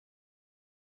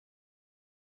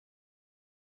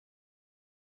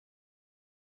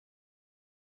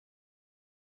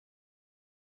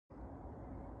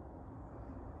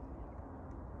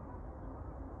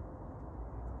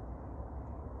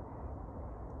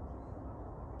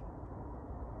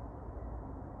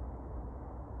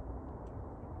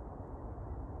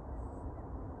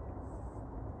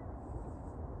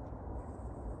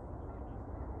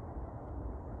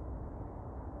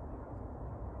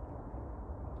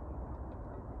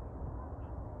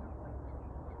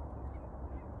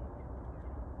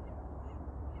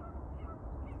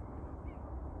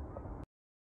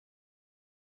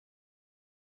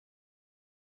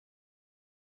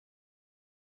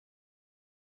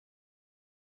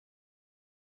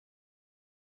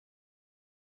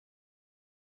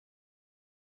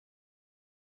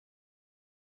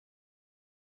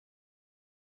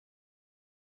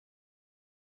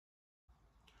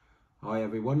Hi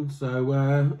everyone,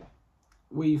 so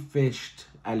we fished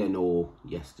Elinor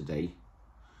yesterday,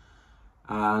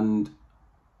 and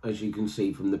as you can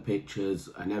see from the pictures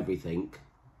and everything,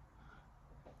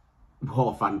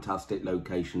 what a fantastic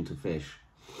location to fish.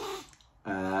 What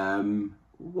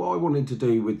I wanted to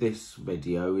do with this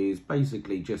video is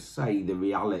basically just say the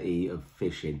reality of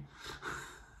fishing.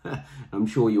 I'm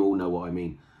sure you all know what I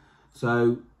mean.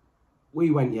 So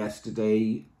we went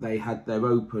yesterday. They had their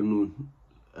opening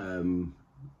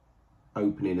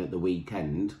at the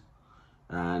weekend,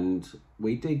 and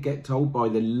we did get told by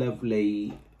the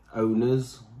lovely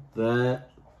owners that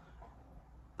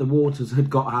the waters had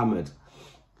got hammered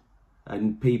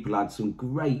and people had some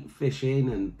great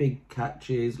fishing and big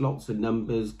catches, lots of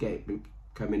numbers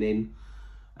coming in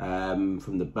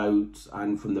from the boats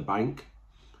and from the bank.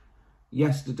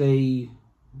 Yesterday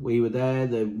we were there,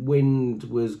 the wind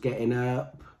was getting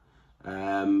up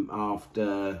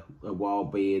after a while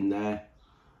being there.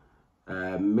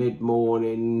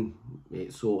 Mid-morning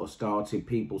it sort of started,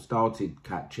 people started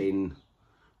catching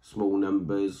small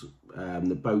numbers.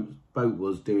 The boat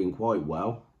was doing quite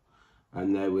well,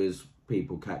 and there was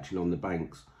people catching on the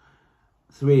banks.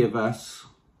 Three of us,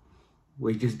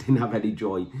 we just didn't have any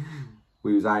joy.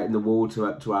 We was out in the water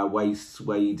up to our waists,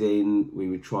 wading. We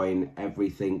were trying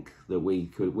everything that we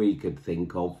could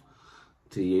think of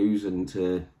to use and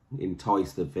to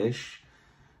entice the fish.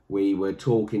 We were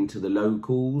talking to the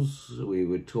locals, we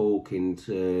were talking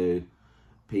to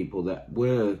people that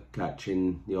were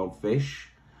catching the odd fish,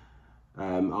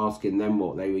 asking them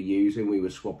what they were using. We were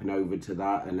swapping over to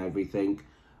that and everything.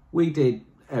 We did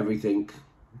everything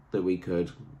that we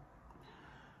could.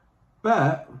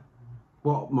 But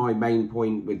what my main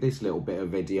point with this little bit of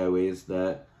video is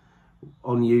that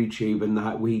on YouTube and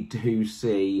that, we do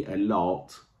see a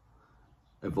lot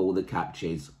of all the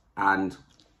catches, and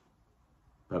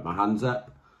put my hands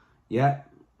up, yeah,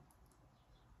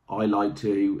 I like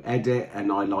to edit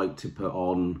and I like to put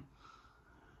on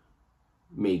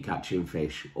me catching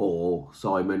fish or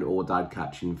Simon or Dad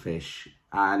catching fish,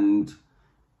 and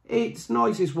it's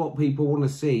nice. It's what people want to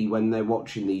see when they're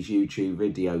watching these YouTube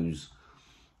videos.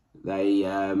 They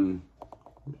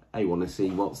want to see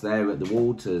what's there at the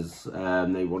waters.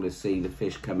 They want to see the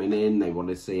fish coming in. They want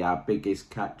to see our biggest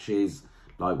catches,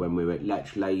 like when we were at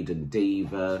Lechlade and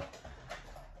Diva.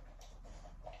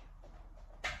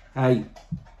 Hey,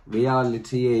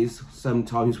 reality is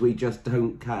sometimes we just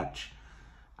don't catch,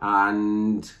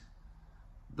 and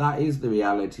that is the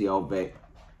reality of it.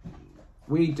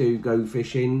 We do go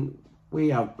fishing, we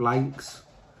have blanks.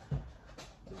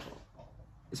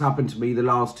 It's happened to me the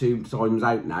last 2 times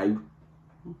out now.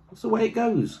 That's the way it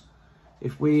goes.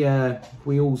 If we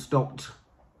all stopped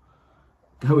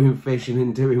going fishing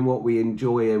and doing what we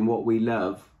enjoy and what we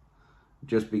love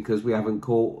just because we haven't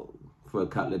caught for a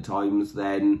couple of times,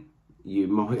 then you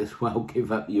might as well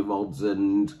give up your rods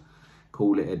and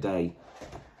call it a day.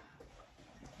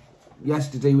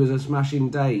 Yesterday was a smashing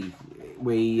day.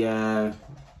 We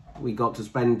got to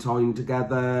spend time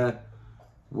together.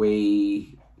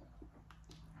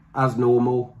 As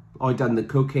normal, I done the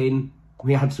cooking.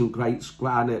 We had some great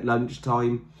scran at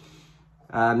lunchtime,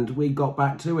 and we got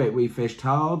back to it. We fished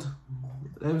hard.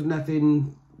 There was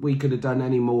nothing we could have done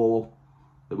any more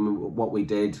than what we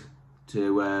did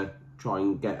to try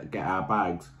and get our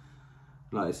bags.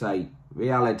 Like I say,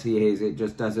 reality is it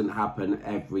just doesn't happen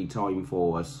every time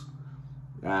for us.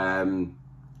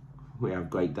 We have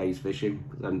great days fishing.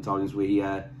 Sometimes we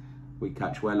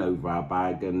catch well over our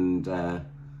bag, and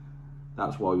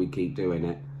that's why we keep doing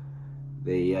it.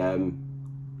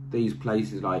 These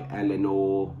places like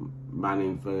Elinor,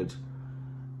 Manningford,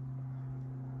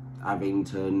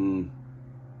 Avington,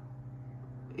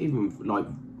 even like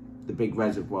the big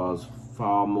reservoirs,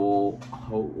 Farmore,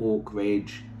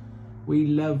 Hawkridge. We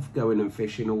love going and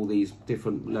fishing all these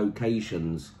different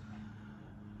locations.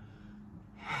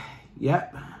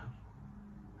 Yep,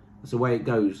 that's the way it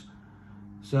goes.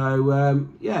 So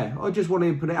yeah, I just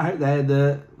wanted to put it out there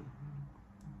that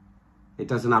it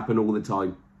doesn't happen all the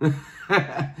time.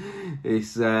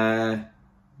 It's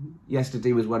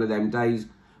yesterday was one of them days,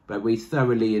 but we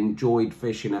thoroughly enjoyed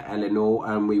fishing at Elinor,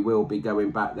 and we will be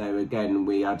going back there again.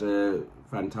 We had a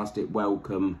fantastic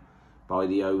welcome by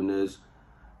the owners.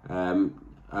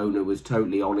 Owner was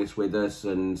totally honest with us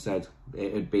and said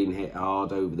it had been hit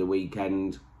hard over the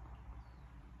weekend.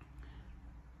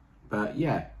 But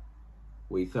yeah,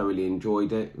 we thoroughly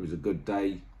enjoyed it. It was a good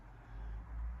day,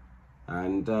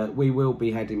 and we will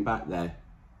be heading back there.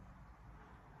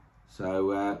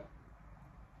 So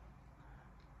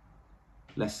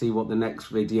let's see what the next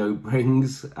video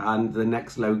brings and the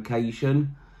next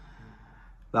location.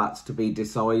 That's to be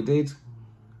decided.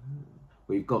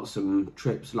 we've got some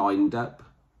trips lined up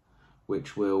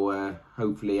which will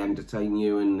hopefully entertain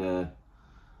you and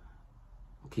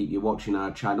keep you watching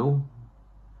our channel.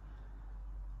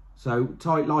 So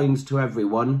tight lines to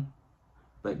everyone,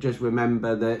 but just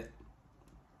remember that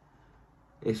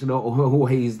it's not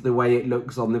always the way it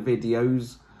looks on the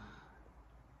videos,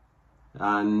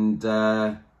 and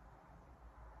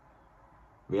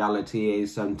reality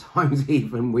is sometimes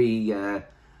even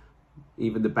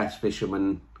the best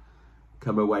fishermen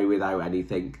come away without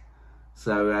anything.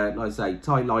 So like I say,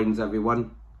 tight lines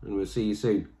everyone, and we'll see you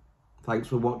soon. Thanks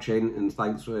for watching, and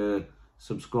thanks for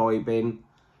subscribing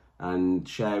and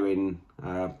sharing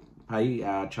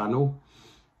our channel.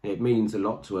 It means a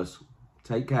lot to us.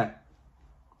 Take care.